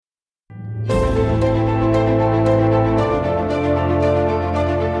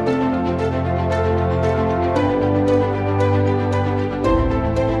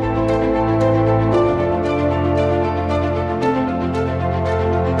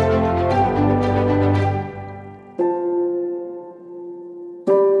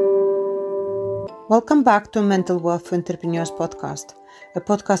Welcome back to Mental Wealth for Entrepreneurs podcast, a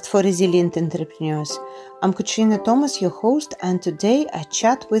podcast for resilient entrepreneurs. I'm Katrina Thomas, your host, and today I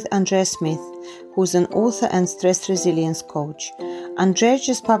chat with Andrea Smith, who's an author and stress resilience coach. Andrea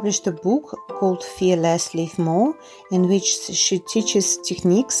just published a book called Fear Less, Live More, in which she teaches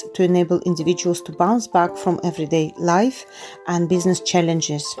techniques to enable individuals to bounce back from everyday life and business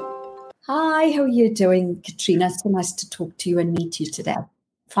challenges. Hi, how are you doing, Katrina? So nice to talk to you and meet you today.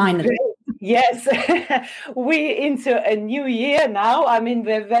 Finally. Great. Yes, we're into a new year now. I mean,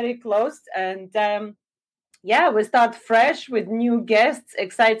 we're very close, and we start fresh with new guests,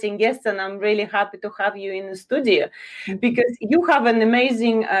 exciting guests, and I'm really happy to have you in the studio because you have an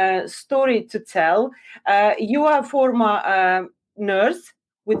amazing story to tell. You are a former nurse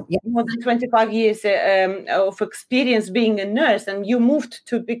with more than 25 years of experience being a nurse, and you moved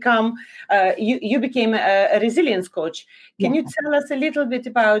to become, you became a resilience coach. Can you tell us a little bit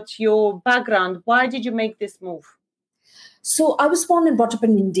about your background? Why did you make this move? So I was born and brought up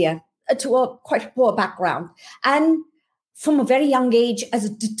in India to a quite poor background. And from a very young age, as a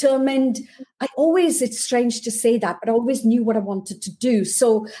determined, it's strange to say that, but I always knew what I wanted to do.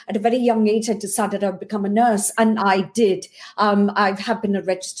 So at a very young age, I decided I'd become a nurse, and I did. I have been a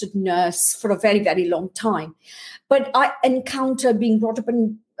registered nurse for a very, very long time. But I encountered being brought up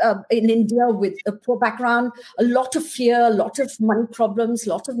in India with a poor background, a lot of fear, a lot of money problems, a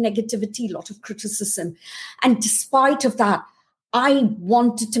lot of negativity, a lot of criticism. And despite of that, I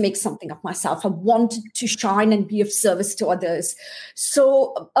wanted to make something of myself. I wanted to shine and be of service to others.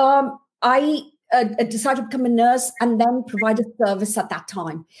 So I decided to become a nurse and then provide a service at that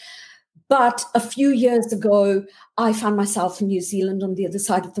time. But a few years ago, I found myself in New Zealand on the other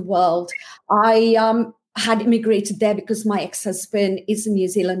side of the world. I had immigrated there because my ex-husband is a New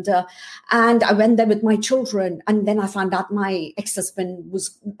Zealander, and I went there with my children. And then I found out my ex-husband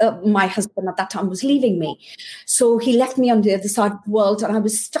was, my husband at that time was leaving me. So he left me on the other side of the world, and I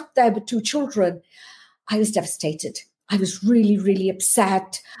was stuck there with two children. I was devastated. I was really, really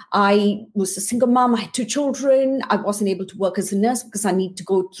upset. I was a single mom. I had two children. I wasn't able to work as a nurse because I need to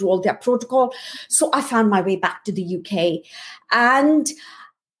go through all their protocol. So I found my way back to the UK. And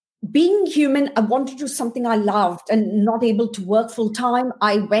being human, I wanted to do something I loved and not able to work full time.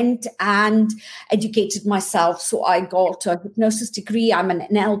 I went and educated myself. So I got a hypnosis degree. I'm an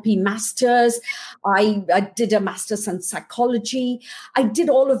NLP master's. I did a master's in psychology. I did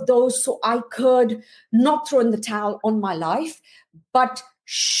all of those so I could not throw in the towel on my life, but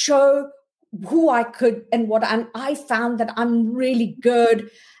show who I could and what. And I found that I'm really good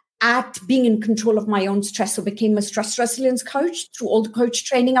at being in control of my own stress. So I became a stress resilience coach through all the coach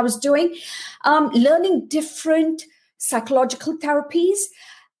training I was doing, learning different psychological therapies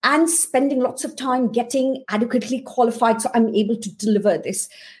and spending lots of time getting adequately qualified so I'm able to deliver this.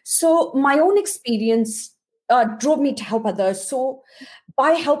 So my own experience drove me to help others. So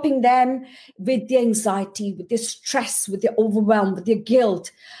by helping them with their anxiety, with their stress, with their overwhelm, with their guilt,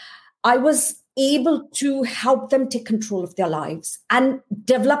 I was able to help them take control of their lives and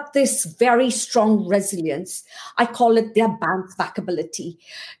develop this very strong resilience. I call it their bounce back ability.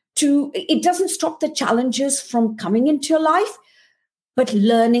 It doesn't stop the challenges from coming into your life, but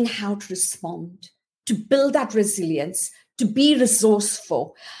learning how to respond, to build that resilience, to be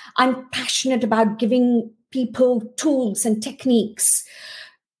resourceful. I'm passionate about giving people tools and techniques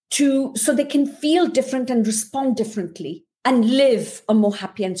so they can feel different and respond differently and live a more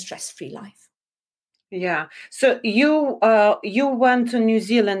happy and stress-free life. Yeah. So you went to New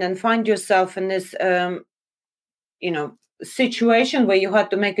Zealand and find yourself in this, situation where you had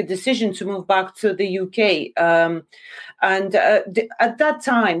to make a decision to move back to the UK. At that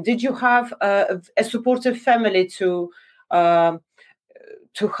time, did you have a supportive family to help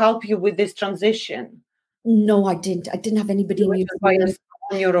you with this transition? No, I didn't. I didn't have anybody in New Zealand.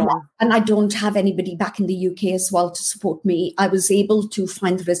 On your own. And I don't have anybody back in the UK as well to support me. I was able to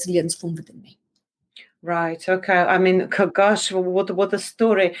find the resilience from within me. Right. Okay. I mean, gosh, what a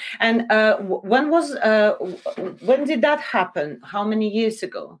story. And when did that happen? How many years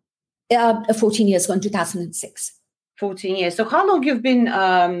ago? 14 years ago, in 2006. 14 years. So how long you've been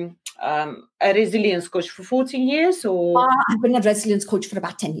a resilience coach? For 14 years? Or I've been a resilience coach for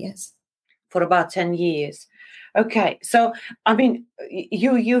about 10 years. For about 10 years. Okay, so I mean,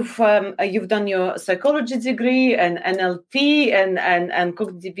 you've done your psychology degree and NLP and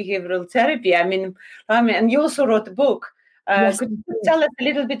cognitive behavioral therapy. I mean, and you also wrote a book. Yes. Could you tell us a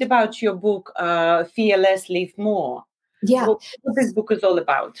little bit about your book, Fear Less, Live More? Yeah. What this book is all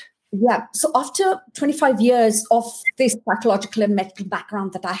about? Yeah. So after 25 years of this psychological and medical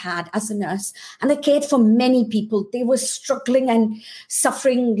background that I had as a nurse, and I cared for many people, they were struggling and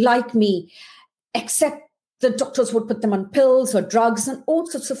suffering like me, except the doctors would put them on pills or drugs and all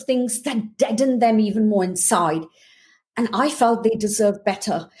sorts of things that deadened them even more inside. And I felt they deserved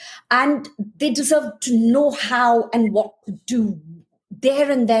better. And they deserved to know how and what to do there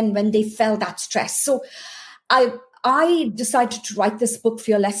and then when they felt that stress. So I decided to write this book,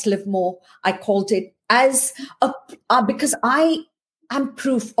 Fear Less, Live More. I called it as because I am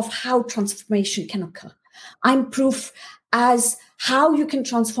proof of how transformation can occur. I'm proof as how you can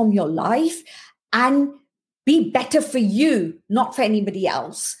transform your life and be better for you, not for anybody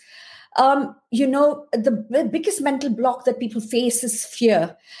else. The biggest mental block that people face is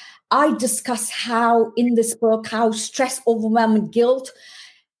fear. I discuss how in this book, how stress, overwhelm, and guilt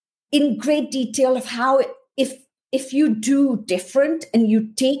in great detail of how if you do different and you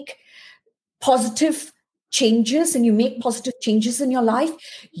take positive changes and you make positive changes in your life,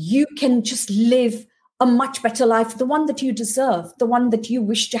 you can just live a much better life, the one that you deserve, the one that you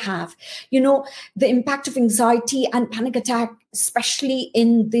wish to have. The impact of anxiety and panic attack, especially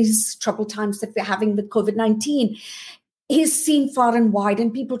in these troubled times that we're having with COVID-19, is seen far and wide,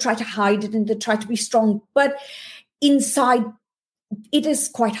 and people try to hide it and they try to be strong. But inside, it is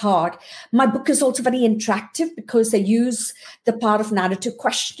quite hard. My book is also very interactive because I use the power of narrative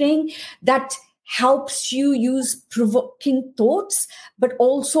questioning that helps you use provoking thoughts, but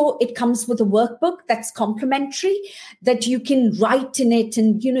also it comes with a workbook that's complementary that you can write in it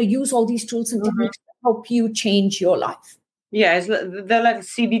and, use all these tools and techniques to help you change your life. Yeah, they're like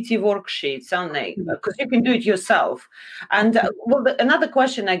CBT worksheets, aren't they? Because you can do it yourself. And another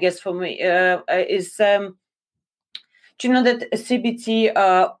question, I guess, for me is, do you know that CBT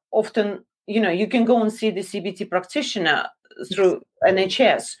often, you can go and see the CBT practitioner through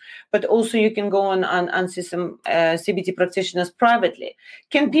NHS, but also you can go on and see some CBT practitioners privately.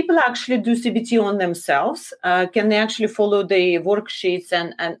 Can people actually do CBT on themselves? Can they actually follow the worksheets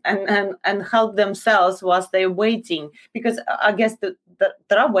and help themselves whilst they're waiting? Because I guess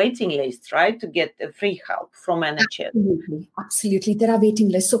there are waiting lists, right, to get free help from NHS. Absolutely. There are waiting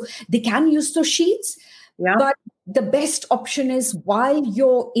lists. So they can use those sheets, but the best option is while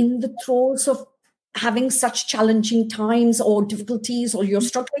you're in the throes of having such challenging times or difficulties or you're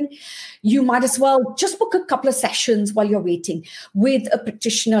struggling, you might as well just book a couple of sessions while you're waiting with a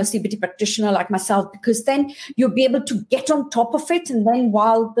practitioner, a CBT practitioner like myself, because then you'll be able to get on top of it. And then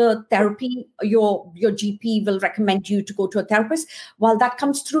while the therapy, your GP will recommend you to go to a therapist, while that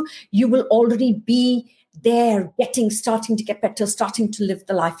comes through, you will already be there starting to get better, starting to live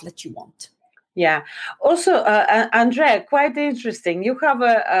the life that you want. Yeah. Also, Andrea, quite interesting. You have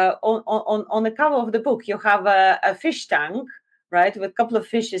on the cover of the book, you have a fish tank, right, with a couple of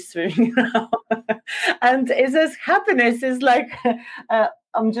fishes swimming around, and it says happiness is like.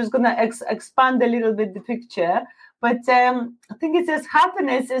 I'm just gonna expand a little bit the picture, but I think it says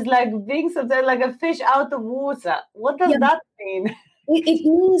happiness is like being something like a fish out of water. What does that mean? It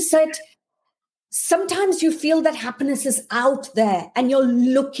means that sometimes you feel that happiness is out there and you're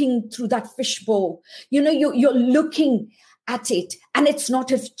looking through that fishbowl. You're looking at it and it's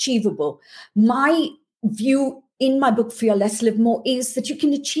not achievable. My view in my book, Fear Less, Live More, is that you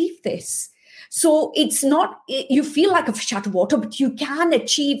can achieve this. So it's not, you feel like a fish out of water, but you can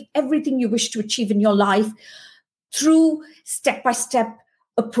achieve everything you wish to achieve in your life through step-by-step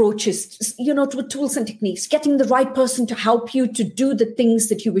approaches, with tools and techniques, getting the right person to help you to do the things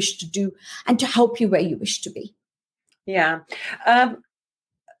that you wish to do and to help you where you wish to be. Yeah.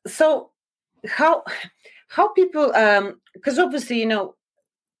 So how people, because obviously,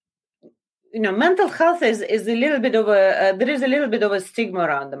 mental health is a little bit of there is a little bit of a stigma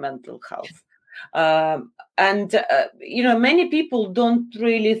around the mental health. And many people don't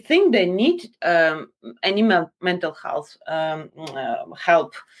really think they need any mental health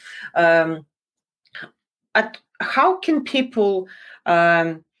help. How can people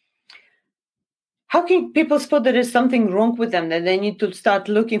spot there is something wrong with them, that they need to start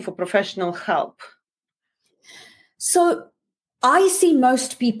looking for professional help? So I see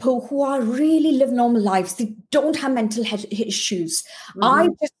most people who are really live normal lives. They don't have mental health issues. I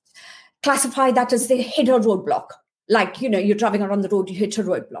just classify that as they hit a roadblock. Like, you're driving around the road, you hit a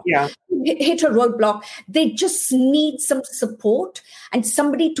roadblock. Yeah. You hit a roadblock. They just need some support and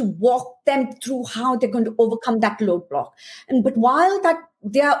somebody to walk them through how they're going to overcome that roadblock. But while that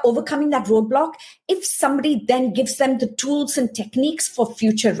they are overcoming that roadblock, if somebody then gives them the tools and techniques for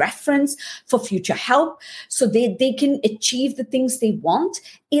future reference, for future help, so they can achieve the things they want,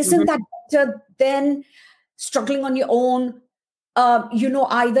 isn't that better than struggling on your own?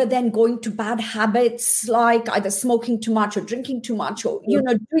 Either then going to bad habits like either smoking too much or drinking too much or,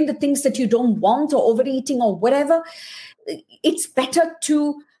 doing the things that you don't want or overeating or whatever. It's better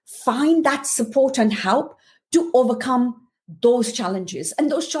to find that support and help to overcome those challenges. And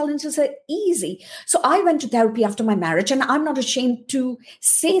those challenges are easy. So I went to therapy after my marriage, and I'm not ashamed to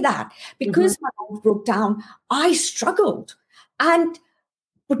say that because my life broke down, I struggled. But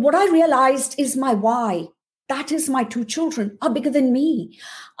what I realized is my why. That is, my 2 children are bigger than me.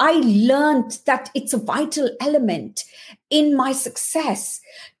 I learned that it's a vital element in my success.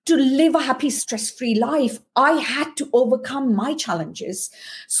 To live a happy, stress-free life, I had to overcome my challenges.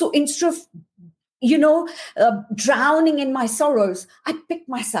 So instead of, drowning in my sorrows, I picked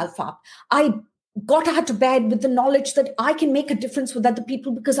myself up. I got out of bed with the knowledge that I can make a difference with other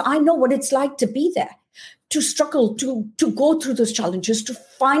people because I know what it's like to be there, to struggle, to go through those challenges, to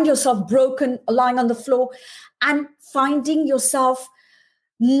find yourself broken, lying on the floor, and finding yourself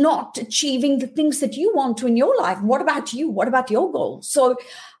not achieving the things that you want to in your life. What about you? What about your goals? So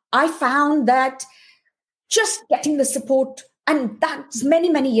I found that just getting the support, and that's many,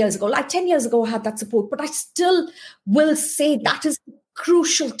 many years ago, like 10 years ago, I had that support, but I still will say that is the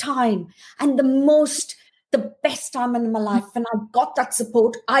crucial time and the best time in my life. When I got that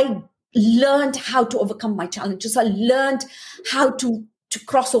support, I learned how to overcome my challenges. I learned how to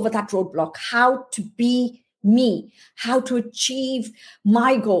cross over that roadblock, how to be me, how to achieve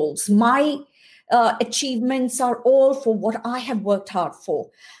my goals. My achievements are all for what I have worked hard for.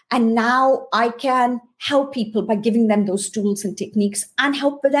 And now I can help people by giving them those tools and techniques and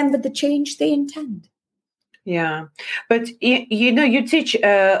help them with the change they intend. Yeah, but you teach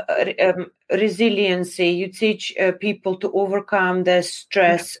resiliency. You teach people to overcome their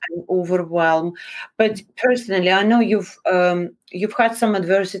stress and overwhelm. But personally, I know you've had some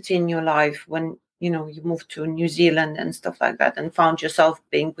adversity in your life when you moved to New Zealand and stuff like that, and found yourself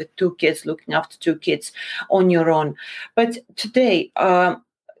being with 2 kids, looking after 2 kids on your own. But today,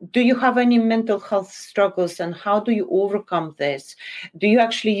 do you have any mental health struggles, and how do you overcome this? Do you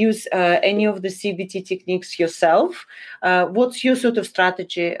actually use any of the CBT techniques yourself? What's your sort of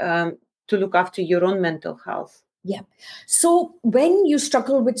strategy to look after your own mental health? Yeah. So when you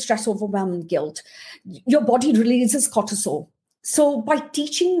struggle with stress, overwhelm, and guilt, your body releases cortisol. So by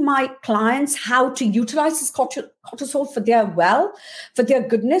teaching my clients how to utilize this cortisol for their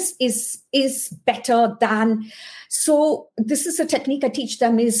goodness is better than. So this is a technique I teach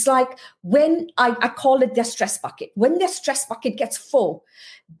them, is like when I call it their stress bucket. When their stress bucket gets full,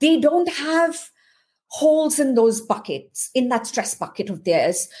 they don't have holes in those buckets, in that stress bucket of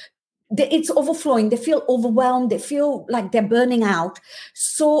theirs. It's overflowing. They feel overwhelmed. They feel like they're burning out.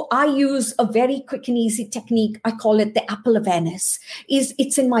 So I use a very quick and easy technique. I call it the apple awareness.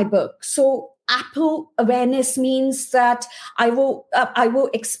 It's in my book. So apple awareness means that I will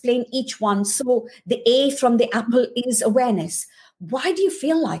explain each one. So the A from the apple is awareness. Why do you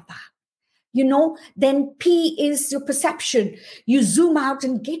feel like that? Then P is your perception. You zoom out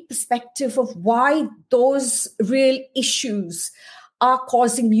and get perspective of why those real issues are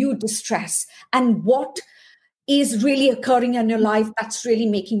causing you distress and what is really occurring in your life that's really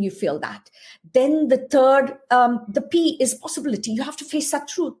making you feel that. Then the third, the P is possibility. You have to face that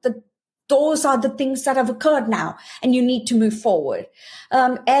truth, that those are the things that have occurred now and you need to move forward.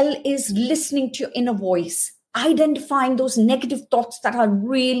 L is listening to your inner voice, identifying those negative thoughts that are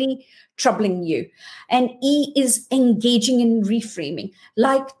really troubling you. And E is engaging in reframing,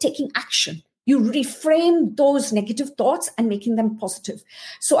 like taking action. You reframe those negative thoughts and making them positive.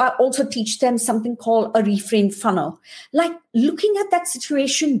 So I also teach them something called a reframe funnel, like looking at that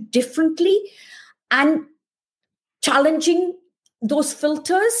situation differently and challenging those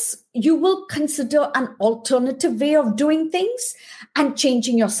filters. You will consider an alternative way of doing things and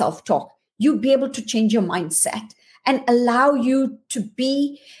changing your self-talk. You'll be able to change your mindset and allow you to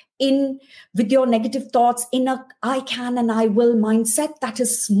be in with your negative thoughts in a I can and I will mindset that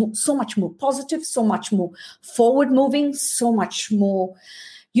is so much more positive, so much more forward moving, so much more,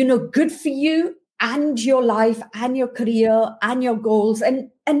 good for you and your life and your career and your goals and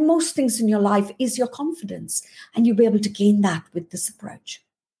most things in your life is your confidence. And you'll be able to gain that with this approach.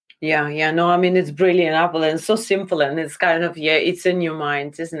 Yeah. No, I mean, it's brilliant, Apple, and so simple. And it's kind of, it's in your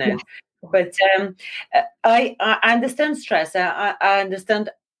mind, isn't it? But I understand stress. I understand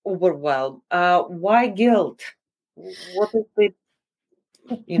overwhelm. Why guilt? What is it?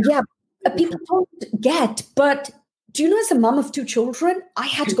 Yeah, people don't get, but do you know, as a mom of 2 children, I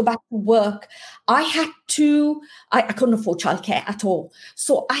had to go back to work. I couldn't afford childcare at all.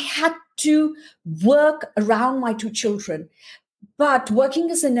 So I had to work around my 2 children. But working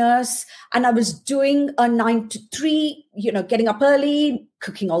as a nurse, and I was doing a 9 to 3, getting up early,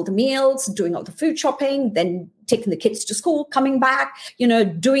 cooking all the meals, doing all the food shopping, then taking the kids to school, coming back,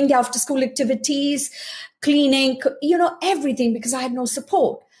 doing the after school activities, cleaning, everything, because I had no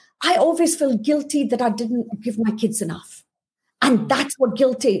support. I always felt guilty that I didn't give my kids enough. And that's what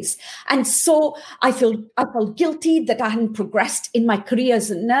guilt is. And so I felt guilty that I hadn't progressed in my career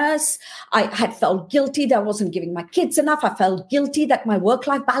as a nurse. I had felt guilty that I wasn't giving my kids enough. I felt guilty that my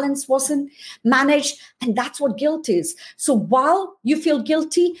work-life balance wasn't managed. And that's what guilt is. So while you feel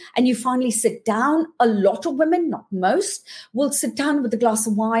guilty and you finally sit down, a lot of women, not most, will sit down with a glass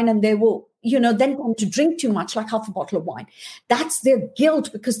of wine and they will, then want to drink too much, like half a bottle of wine. That's their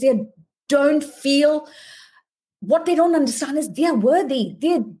guilt, because they don't feel... What they don't understand is they're worthy.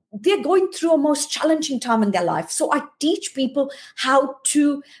 They're going through a most challenging time in their life. So I teach people how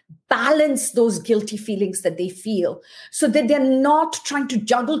to balance those guilty feelings that they feel, so that they're not trying to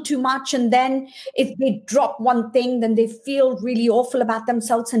juggle too much. And then if they drop one thing, then they feel really awful about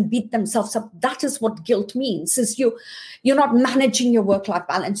themselves and beat themselves up. That is what guilt means, is you're not managing your work-life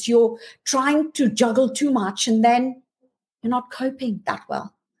balance. You're trying to juggle too much, and then you're not coping that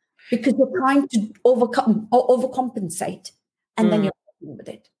well, because you're trying to overcome or overcompensate, and then you're dealing with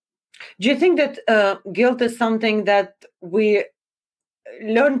it. Do you think that guilt is something that we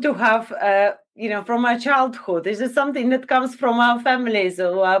learn to have, from our childhood? Is it something that comes from our families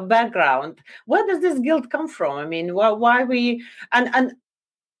or our background? Where does this guilt come from? I mean, why we and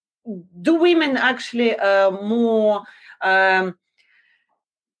do women actually more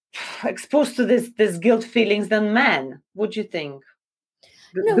exposed to this guilt feelings than men? What do you think?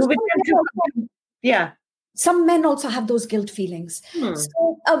 No, yeah. Some men also have those guilt feelings.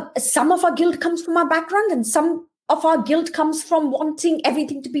 So some of our guilt comes from our background, and some of our guilt comes from wanting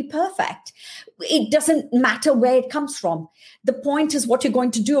everything to be perfect. It doesn't matter where it comes from. The point is what you're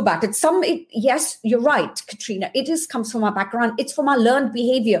going to do about it. Yes, you're right, Katrina. Comes from our background. It's from our learned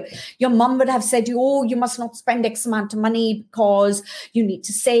behavior. Your mom would have said, you must not spend X amount of money because you need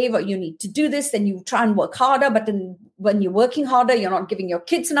to save, or you need to do this. Then you try and work harder. But then when you're working harder, you're not giving your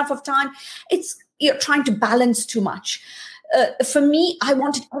kids enough of time. You're trying to balance too much. For me, I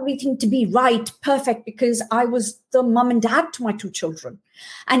wanted everything to be right, perfect, because I was the mom and dad to my 2 children.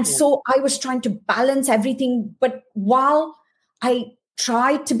 And so I was trying to balance everything. But while I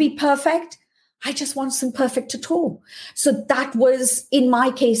tried to be perfect, I just wasn't perfect at all. So that was, in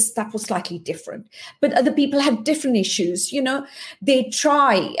my case, that was slightly different. But other people have different issues. They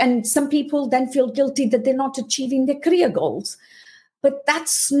try. And some people then feel guilty that they're not achieving their career goals. But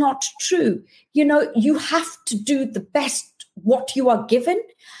that's not true. You have to do the best what you are given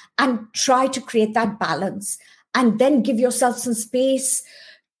and try to create that balance, and then give yourself some space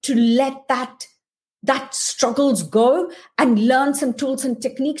to let that struggles go and learn some tools and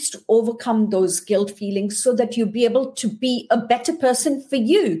techniques to overcome those guilt feelings, so that you'll be able to be a better person for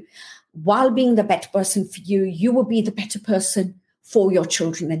you. While being the better person for you, you will be the better person for your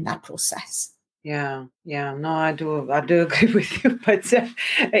children in that process. Yeah. No, I do agree with you, but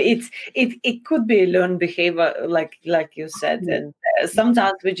it could be learned behavior, like you said, and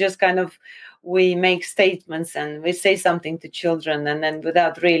sometimes we just we make statements and we say something to children, and then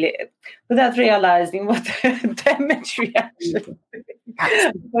without realizing what damage we actually.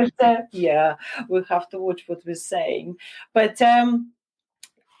 But we have to watch what we're saying. But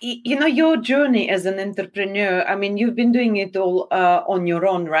your journey as an entrepreneur, I mean, you've been doing it all on your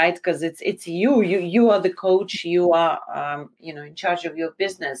own, right? Because it's you are the coach, you are in charge of your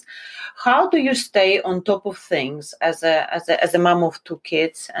business. How do you stay on top of things as a mom of 2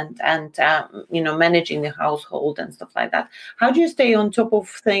 kids and managing the household and stuff like that? How do you stay on top of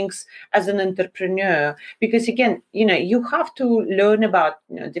things as an entrepreneur? Because again, you have to learn about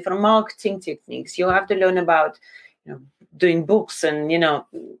different marketing techniques. You have to learn about doing books and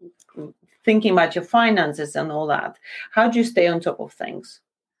thinking about your finances and all that. How do you stay on top of things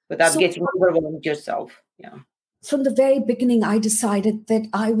without getting overwhelmed yourself? From the very beginning, I decided that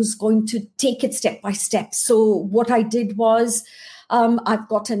I was going to take it step by step. So what I did was I've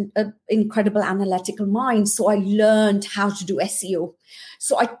got an incredible analytical mind. So I learned how to do SEO.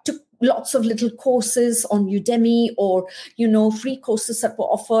 So I took lots of little courses on Udemy or, free courses that were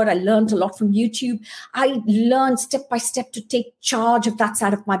offered. I learned a lot from YouTube. I learned step by step to take charge of that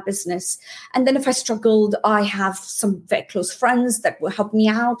side of my business. And then if I struggled, I have some very close friends that will help me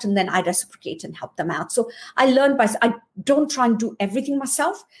out, and then I reciprocate and help them out. So I learned I don't try and do everything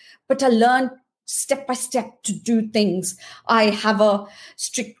myself, but I learned step by step to do things. I have a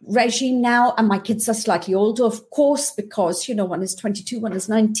strict regime now, and my kids are slightly older, of course, because, one is 22, one is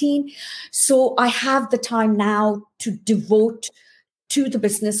 19. So I have the time now to devote to the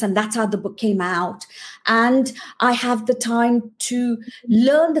business, and that's how the book came out. And I have the time to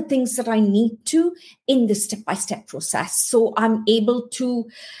learn the things that I need to in the step-by-step process. So I'm able to,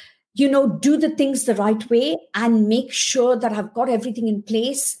 do the things the right way and make sure that I've got everything in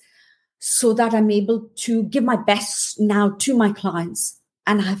place so that I'm able to give my best now to my clients,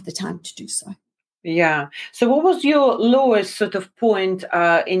 and I have the time to do so. Yeah. So what was your lowest sort of point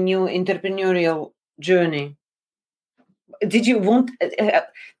in your entrepreneurial journey? Did you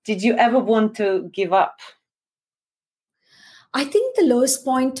ever want to give up? I think the lowest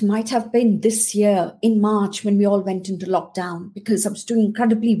point might have been this year in March when we all went into lockdown, because I was doing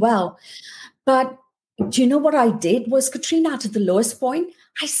incredibly well. But do you know what I did was, Katrina, at the lowest point,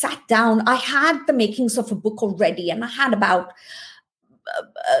 I sat down. I had the makings of a book already, and I had about,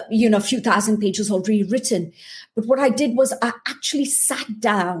 a few thousand pages already written. But what I did was I actually sat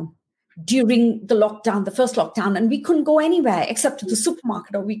down during the first lockdown, and we couldn't go anywhere except to the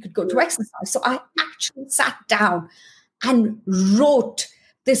supermarket, or we could go to exercise. So I actually sat down and wrote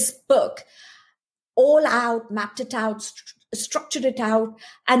this book all out, mapped it out, structured it out,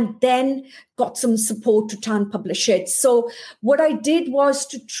 and then got some support to try and publish it. So what I did was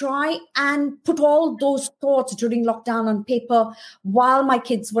to try and put all those thoughts during lockdown on paper while my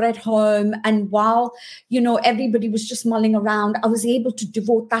kids were at home, and while, everybody was just mulling around. I was able to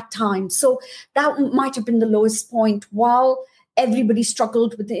devote that time. So that might have been the lowest point. While everybody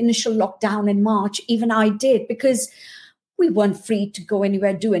struggled with the initial lockdown in March, even I did, because we weren't free to go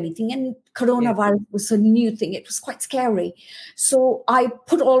anywhere, do anything. And coronavirus was a new thing. It was quite scary. So I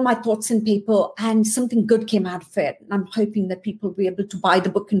put all my thoughts in paper, and something good came out of it. And I'm hoping that people will be able to buy the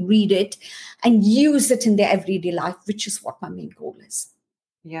book and read it and use it in their everyday life, which is what my main goal is.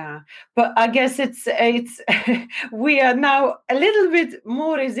 Yeah, but I guess it's we are now a little bit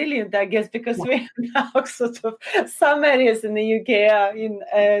more resilient, I guess, because we are now sort of, some areas in the UK are in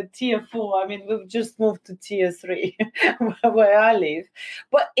tier 4. I mean, we've just moved to tier 3 where I live,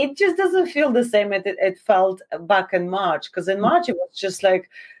 but it just doesn't feel the same as it felt back in March, because in March it was just like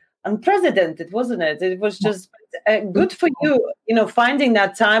unprecedented, wasn't it? It was just good for you, finding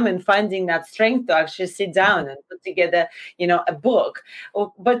that time and finding that strength to actually sit down and put together, a book.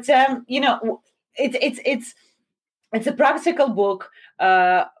 But it's a practical book.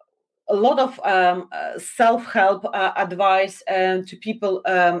 A lot of self-help advice to people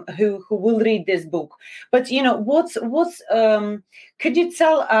who will read this book. But what's could you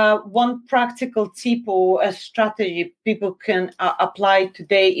tell one practical tip or a strategy people can apply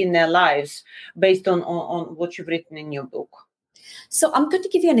today in their lives based on what you've written in your book? So I'm going to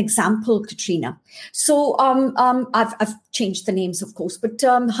give you an example, Katrina. So I've changed the names, of course, but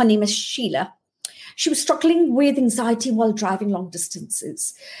her name is Sheila. She was struggling with anxiety while driving long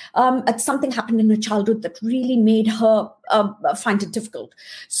distances. Something happened in her childhood that really made her find it difficult.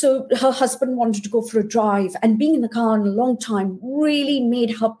 So her husband wanted to go for a drive, and being in the car in a long time really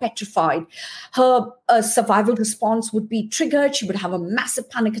made her petrified. Her survival response would be triggered. She would have a massive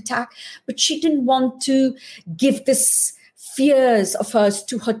panic attack, but she didn't want to give this fears of hers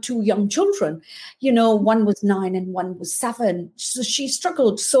to her 2 young children. One was 9 and one was 7. So she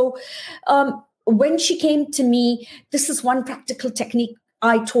struggled. So when she came to me, this is one practical technique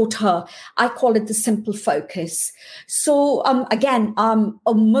I taught her. I call it the simple focus. So again,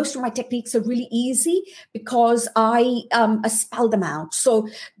 most of my techniques are really easy because I spell them out. So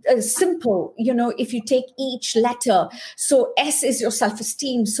simple, if you take each letter. So S is your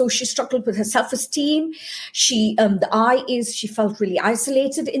self-esteem. So she struggled with her self-esteem. The I is she felt really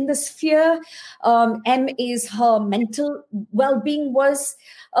isolated in this fear. M is her mental well-being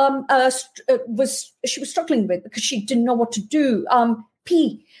she was struggling with because she didn't know what to do.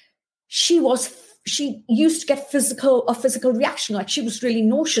 P, she used to get a physical reaction, like she was really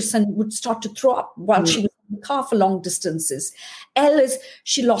nauseous and would start to throw up while she was in the car for long distances. L is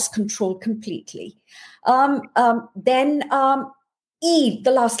she lost control completely. Then E,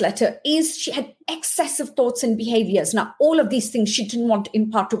 the last letter, is she had excessive thoughts and behaviors. Now, all of these things she didn't want to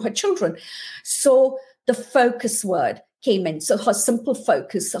impart to her children. So the focus word, came in. So her simple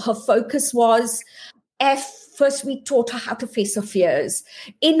focus. So her focus was first we taught her how to face her fears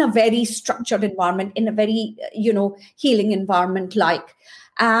in a very structured environment, in a very, healing environment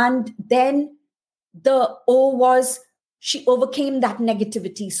and then the O was she overcame that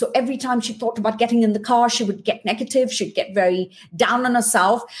negativity. So every time she thought about getting in the car, she would get negative. She'd get very down on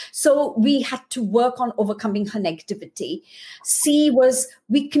herself. So we had to work on overcoming her negativity. C was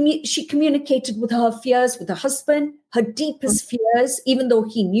she communicated with her fears with her husband, her deepest fears, even though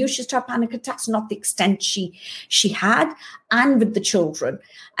he knew she started panic attacks, not the extent she had, and with the children.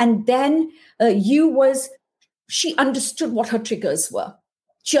 And then U was she understood what her triggers were.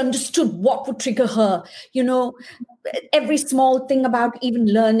 She understood what would trigger her. Every small thing about even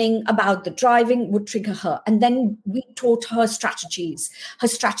learning about the driving would trigger her. And then we taught her strategies. Her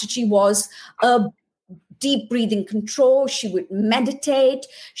strategy was deep breathing control. She would meditate.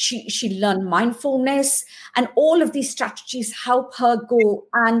 She learned mindfulness, and all of these strategies help her go.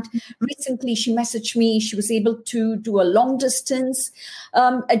 And recently she messaged me. She was able to do a long distance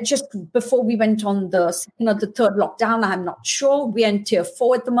just before we went on the third lockdown. I'm not sure. We're in tier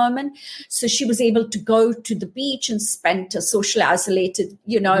 4 at the moment. So she was able to go to the beach and spend a socially isolated,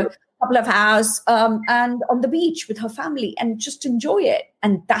 couple of hours and on the beach with her family and just enjoy it.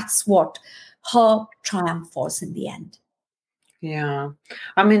 And that's what her triumph was in the end. Yeah,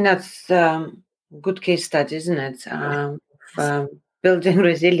 I mean, that's good case study, isn't it? Building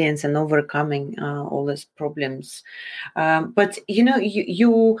resilience and overcoming all these problems. But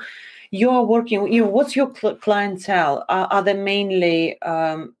you are working. What's your clientele? Are they mainly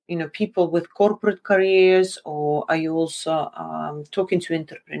people with corporate careers, or are you also talking to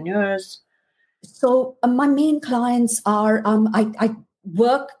entrepreneurs? So my main clients are I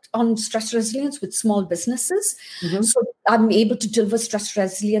work on stress resilience with small businesses. Mm-hmm. So I'm able to deliver stress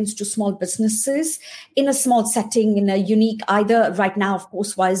resilience to small businesses in a small setting, in a unique, either right now, of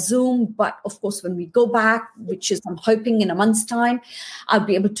course, via Zoom, but of course, when we go back, which is I'm hoping in a month's time, I'll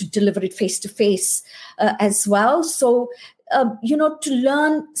be able to deliver it face to face as well. So, to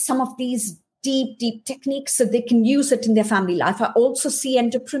learn some of these deep techniques so they can use it in their family life. I also see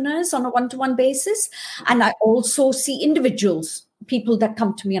entrepreneurs on a one-to-one basis, and I also see individuals, people that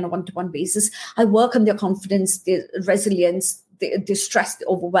come to me on a one-to-one basis. I work on their confidence, their resilience, their stress, the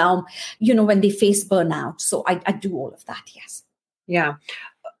overwhelm, when they face burnout. So I do all of that, yes. Yeah.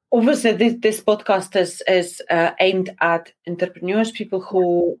 Obviously, this podcast is aimed at entrepreneurs, people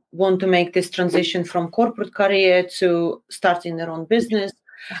who want to make this transition from corporate career to starting their own business.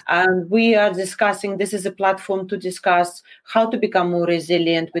 And we are discussing, this is a platform to discuss how to become more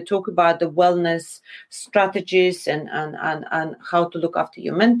resilient. We talk about the wellness strategies and how to look after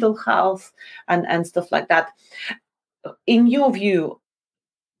your mental health and stuff like that. In your view,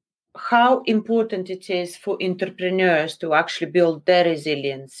 how important it is for entrepreneurs to actually build their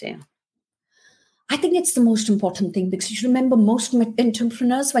resiliency? I think it's the most important thing, because you remember most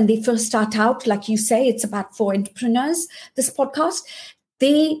entrepreneurs, when they first start out, like you say, it's about 4 entrepreneurs, this podcast,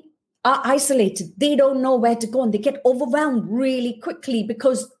 they are isolated. They don't know where to go, and they get overwhelmed really quickly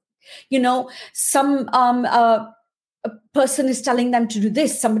because, some a person is telling them to do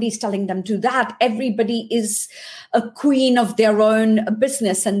this, somebody is telling them to do that. Everybody is a queen of their own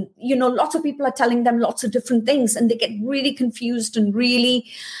business. And, lots of people are telling them lots of different things, and they get really confused and really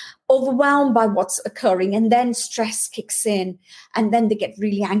overwhelmed by what's occurring. And then stress kicks in, and then they get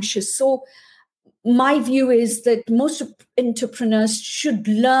really anxious. So my view is that most entrepreneurs should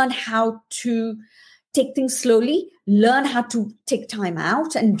learn how to take things slowly, learn how to take time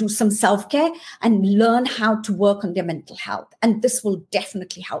out and do some self-care, and learn how to work on their mental health. And this will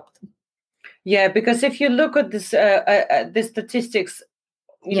definitely help them. Yeah, because if you look at this, the statistics,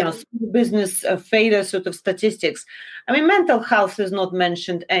 business failure sort of statistics. I mean, mental health is not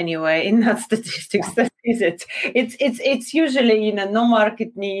mentioned anyway in that statistics. Yeah. Is it? It's usually no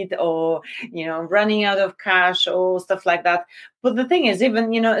market need, or running out of cash or stuff like that. But the thing is,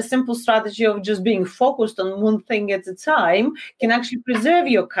 even a simple strategy of just being focused on one thing at a time can actually preserve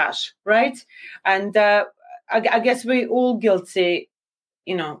your cash, right? And I guess we're all guilty,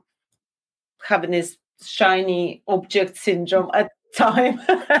 having this shiny object syndrome at time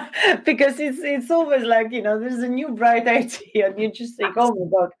because it's always like there's a new bright idea and you just think, oh my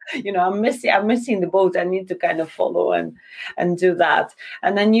god, I'm missing the boat, I need to kind of follow and do that,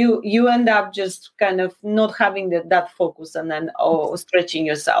 and then you end up just kind of not having that focus, and then stretching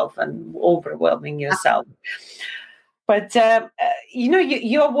yourself and overwhelming yourself. But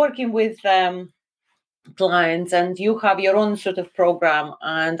you're working with clients, and you have your own sort of program,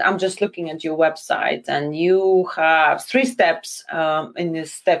 and I'm just looking at your website, and you have 3 steps. In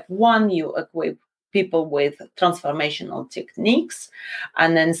this step 1, you equip people with transformational techniques.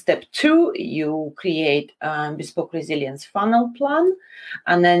 And then step 2, you create a bespoke resilience funnel plan.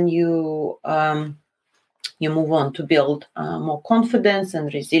 And then you move on to build more confidence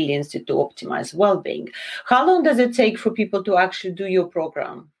and resilience to optimize well-being. How long does it take for people to actually do your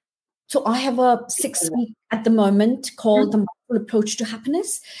program? So I have a 6-week at the moment called the Mindful Approach to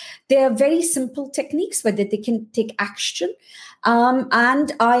Happiness. They are very simple techniques where they can take action.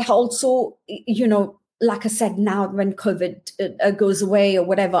 And I also, like I said, now when COVID goes away or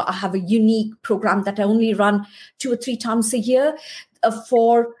whatever, I have a unique program that I only run 2 or 3 times a year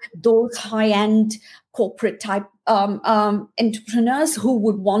for those high-end corporate type entrepreneurs who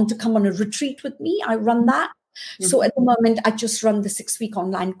would want to come on a retreat with me. I run that. So at the moment, I just run the 6-week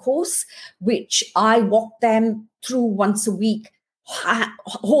online course, which I walk them through once a week,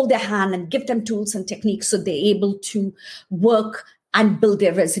 hold their hand and give them tools and techniques so they're able to work and build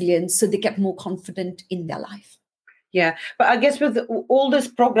their resilience so they get more confident in their life. Yeah, but I guess with all these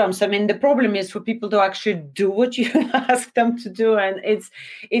programs, I mean, the problem is for people to actually do what you ask them to do, and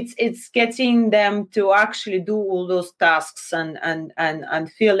it's getting them to actually do all those tasks and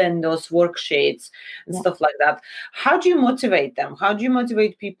fill in those worksheets and stuff like that. How do you motivate them? How do you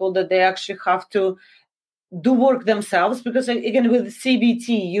motivate people that they actually have to do work themselves? Because again, with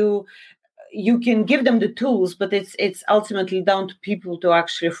CBT, you can give them the tools, but it's ultimately down to people to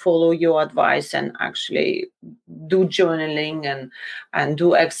actually follow your advice and actually do journaling and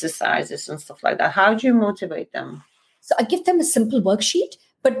do exercises and stuff like that. How do you motivate them? So I give them a simple worksheet,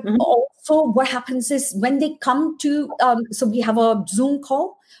 but also what happens is when they come to, so we have a Zoom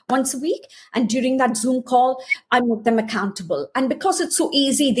call once a week. And during that Zoom call, I make them accountable. And because it's so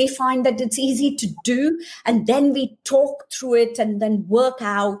easy, they find that it's easy to do. And then we talk through it and then work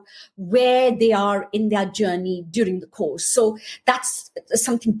out where they are in their journey during the course. So that's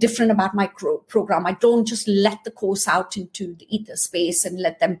something different about my program. I don't just let the course out into the ether space and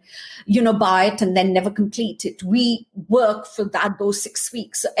let them, buy it and then never complete it. We work for those 6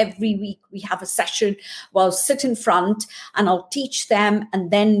 weeks. So every week we have a session where I'll sit in front and I'll teach them, and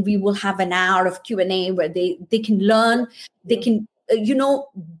then we will have an hour of Q&A where they can learn, they can,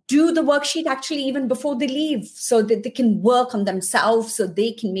 do the worksheet actually even before they leave so that they can work on themselves so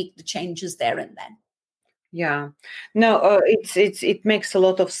they can make the changes there and then. Yeah, no, it makes a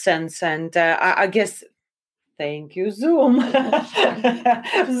lot of sense. And I guess, thank you, Zoom.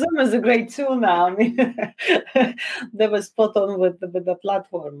 Zoom is a great tool now. I mean, they were spot on with the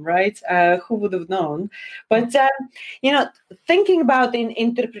platform, right? Who would have known? But, thinking about in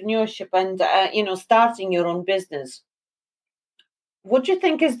entrepreneurship and, starting your own business, what do you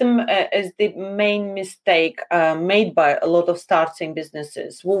think is the main mistake made by a lot of starting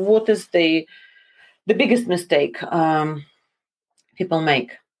businesses? Well, what is the biggest mistake people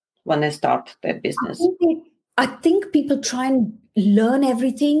make when they start their business? I think people try and learn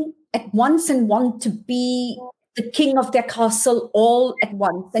everything at once and want to be the king of their castle all at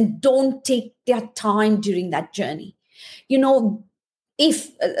once and don't take their time during that journey.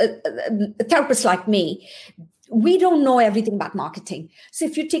 If a therapist like me, we don't know everything about marketing. So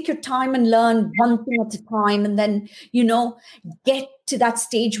if you take your time and learn one thing at a time and then, get to that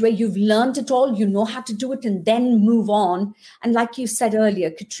stage where you've learned it all, you know how to do it, and then move on. And like you said earlier,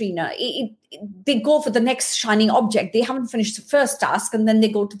 Katrina, they go for the next shining object. They haven't finished the first task and then they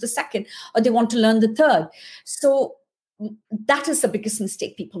go to the second, or they want to learn the third. So that is the biggest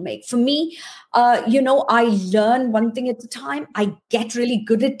mistake people make. For me, I learn one thing at a time. I get really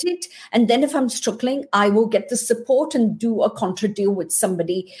good at it. And then if I'm struggling, I will get the support and do a contra deal with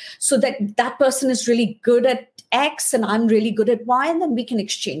somebody so that person is really good at X and I'm really good at Y, and then we can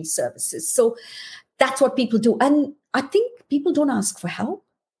exchange services. So that's what people do. And I think people don't ask for help.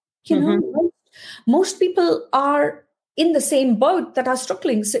 Most people are in the same boat that are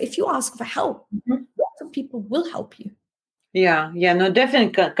struggling. So if you ask for help, lots of people will help you. Yeah, no,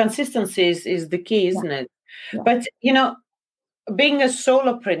 definitely consistency is the key, isn't it? Yeah. But, being a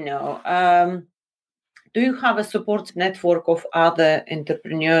solopreneur, do you have a support network of other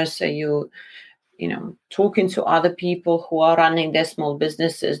entrepreneurs? Are you, talking to other people who are running their small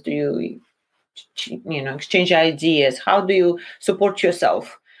businesses? Do you, exchange ideas? How do you support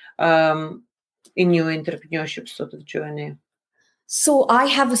yourself in your entrepreneurship sort of journey? So I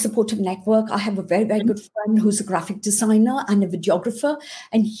have a supportive network. I have a very, very good friend who's a graphic designer and a videographer,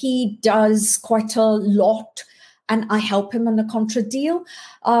 and he does quite a lot and I help him on a contra deal.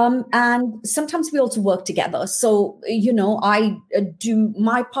 And sometimes we also work together. So, I do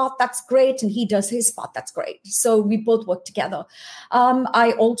my part, that's great, and he does his part, that's great. So we both work together.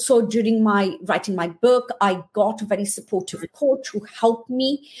 I also, during my writing my book, I got a very supportive coach who helped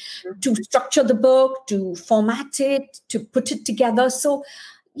me to structure the book, to format it, to put it together. So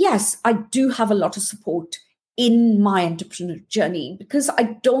yes, I do have a lot of support in my entrepreneur journey, because I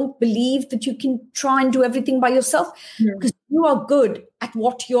don't believe that you can try and do everything by yourself, because you are good at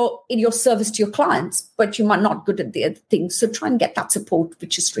what you're in your service to your clients, but you might not good at the other things. So try and get that support,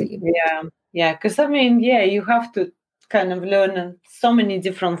 which is really important. Yeah. Because you have to kind of learn so many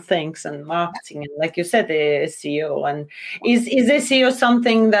different things, and marketing, and like you said, the SEO. And is SEO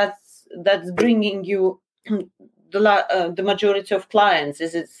something that's bringing you the majority of clients?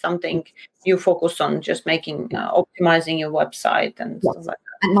 Is it something you focus on, just making optimizing your website and stuff like that?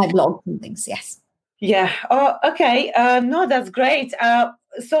 And my blog and things, yes. Yeah. Oh, okay. No, that's great.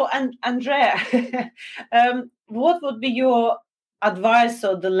 So, Andrea, what would be your advice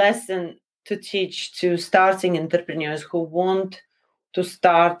or the lesson to teach to starting entrepreneurs who want to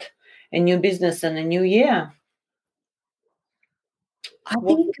start a new business in a new year? I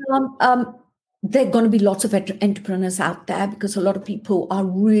think there are going to be lots of entrepreneurs out there, because a lot of people are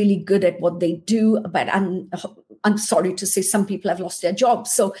really good at what they do. But I'm sorry to say, some people have lost their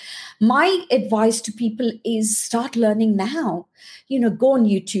jobs. So my advice to people is start learning now. Go on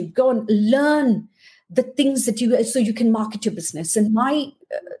YouTube, go and learn the things so you can market your business. And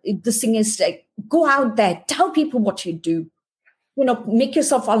the thing is, like, go out there, tell people what you do. Make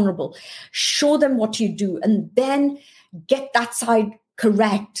yourself vulnerable, show them what you do, and then get that side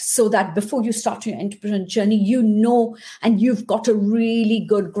correct, so that before you start your entrepreneurial journey, and you've got a really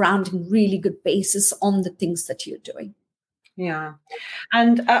good ground and really good basis on the things that you're doing. Yeah.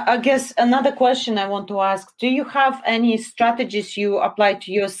 And I guess another question I want to ask, do you have any strategies you apply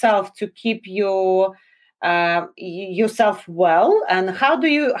to yourself to keep yourself well? And how do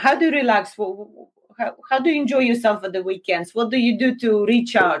you relax? How do you enjoy yourself at the weekends? What do you do to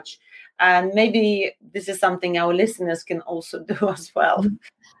recharge? And maybe this is something our listeners can also do as well.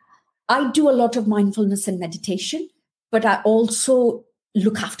 I do a lot of mindfulness and meditation, but I also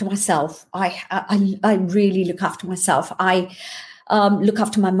look after myself. I really look after myself. I look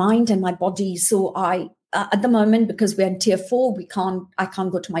after my mind and my body. So at the moment, because we're in tier 4, I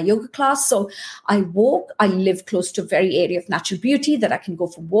can't go to my yoga class. So I walk. I live close to a very area of natural beauty that I can go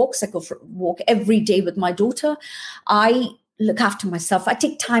for walks. I go for a walk every day with my daughter. I look after myself. I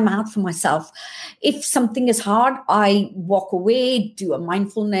take time out for myself. If something is hard, I walk away, do a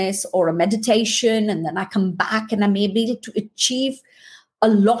mindfulness or a meditation, and then I come back and I'm able to achieve a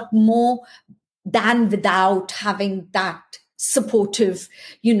lot more than without having that supportive,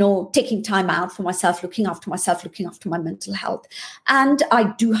 taking time out for myself, looking after myself, looking after my mental health. And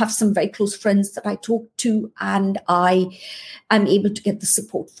I do have some very close friends that I talk to, and I am able to get the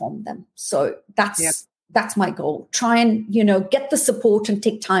support from them. So that's my goal. Try and, get the support and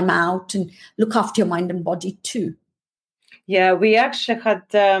take time out and look after your mind and body too. Yeah, we actually had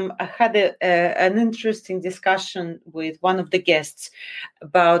an interesting discussion with one of the guests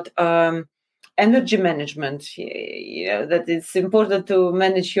about energy management. That it's important to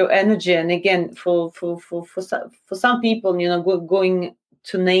manage your energy. And again, for some people, going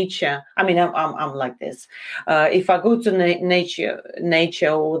to nature. I mean, I'm like this. If I go to nature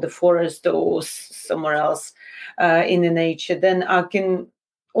or the forest or somewhere else in the nature, then I can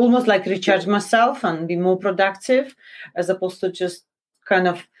almost like recharge myself and be more productive, as opposed to just kind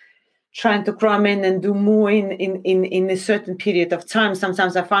of trying to cram in and do more in a certain period of time.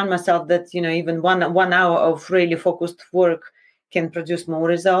 Sometimes I find myself that, even one hour of really focused work can produce more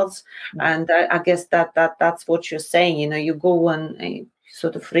results. And I guess that's what you're saying. You go and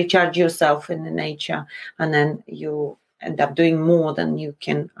sort of recharge yourself in the nature, and then you end up doing more than you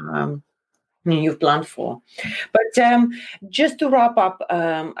can you've planned for. But just to wrap up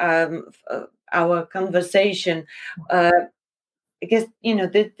our conversation, I guess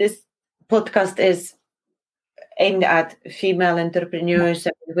this podcast is aimed at female entrepreneurs.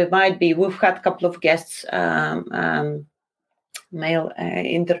 We've had a couple of guests, male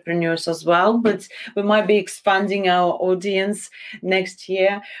entrepreneurs as well, but we might be expanding our audience next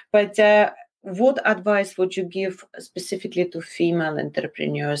year. But what advice would you give specifically to female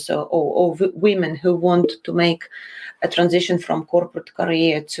entrepreneurs or women who want to make a transition from corporate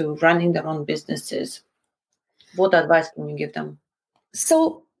career to running their own businesses? What advice can you give them?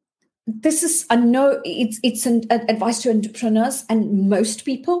 So this is it's an advice to entrepreneurs and most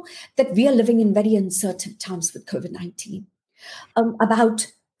people that we are living in very uncertain times with COVID-19. About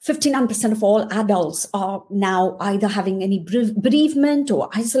 59% of all adults are now either having any bereavement or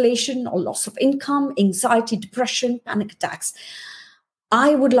isolation or loss of income, anxiety, depression, panic attacks.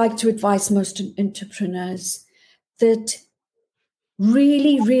 I would like to advise most entrepreneurs that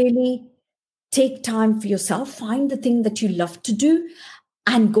really, really take time for yourself, find the thing that you love to do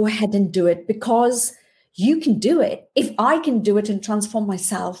and go ahead and do it, because you can do it. If I can do it and transform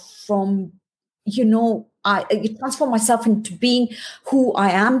myself from, I transform myself into being who I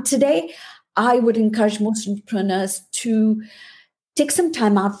am today, I would encourage most entrepreneurs to take some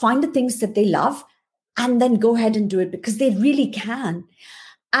time out, find the things that they love, and then go ahead and do it, because they really can.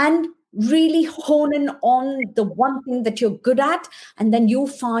 And really hone in on the one thing that you're good at, and then you'll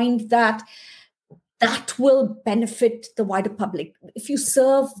find that will benefit the wider public. If you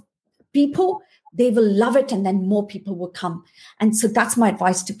serve people, they will love it, and then more people will come. And so that's my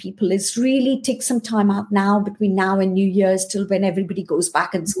advice to people, is really take some time out now, between now and New Year's, till when everybody goes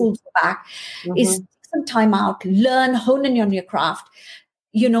back and schools go back, is take some time out, learn, hone in on your craft,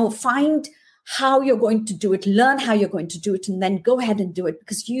 find how you're going to do it, learn how you're going to do it, and then go ahead and do it,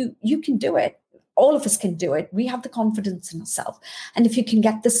 because you can do it. All of us can do it. We have the confidence in ourselves. And if you can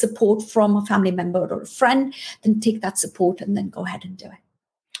get the support from a family member or a friend, then take that support and then go ahead and do it.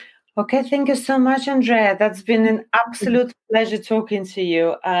 Okay, thank you so much, Andrea. That's been an absolute pleasure talking to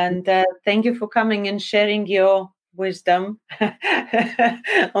you. And thank you for coming and sharing your wisdom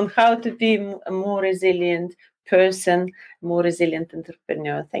on how to be a more resilient person, more resilient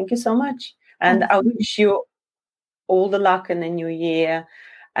entrepreneur. Thank you so much. And I wish you all the luck in the new year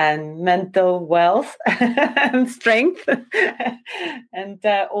and mental wealth and strength and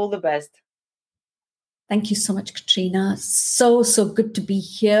all the best. Thank you so much, Katrina. So good to be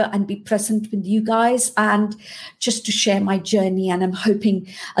here and be present with you guys and just to share my journey. And I'm hoping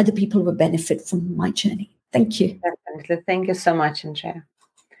other people will benefit from my journey. Thank you. Definitely. Thank you so much, Andrea.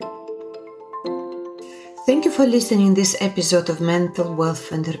 Thank you for listening to this episode of Mental Wealth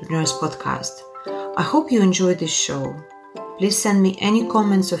for Entrepreneurs podcast. I hope you enjoyed this show. Please send me any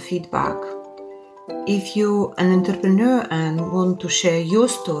comments or feedback. If you're an entrepreneur and want to share your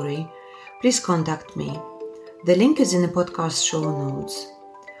story, please contact me. The link is in the podcast show notes.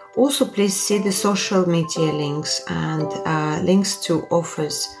 Also, please see the social media links and links to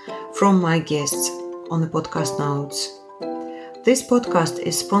offers from my guests on the podcast notes. This podcast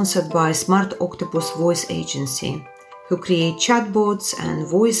is sponsored by Smart Octopus Voice Agency, who create chatbots and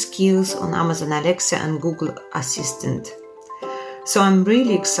voice skills on Amazon Alexa and Google Assistant. So I'm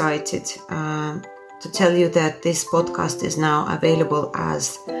really excited to tell you that this podcast is now available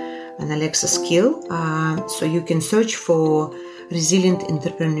as an Alexa skill. So you can search for Resilient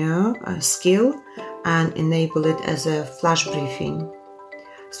Entrepreneur skill and enable it as a flash briefing.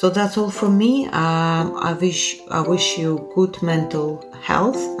 So that's all from me. I wish you good mental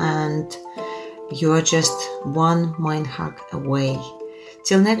health, and you are just one mind hack away.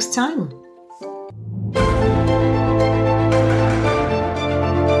 Till next time.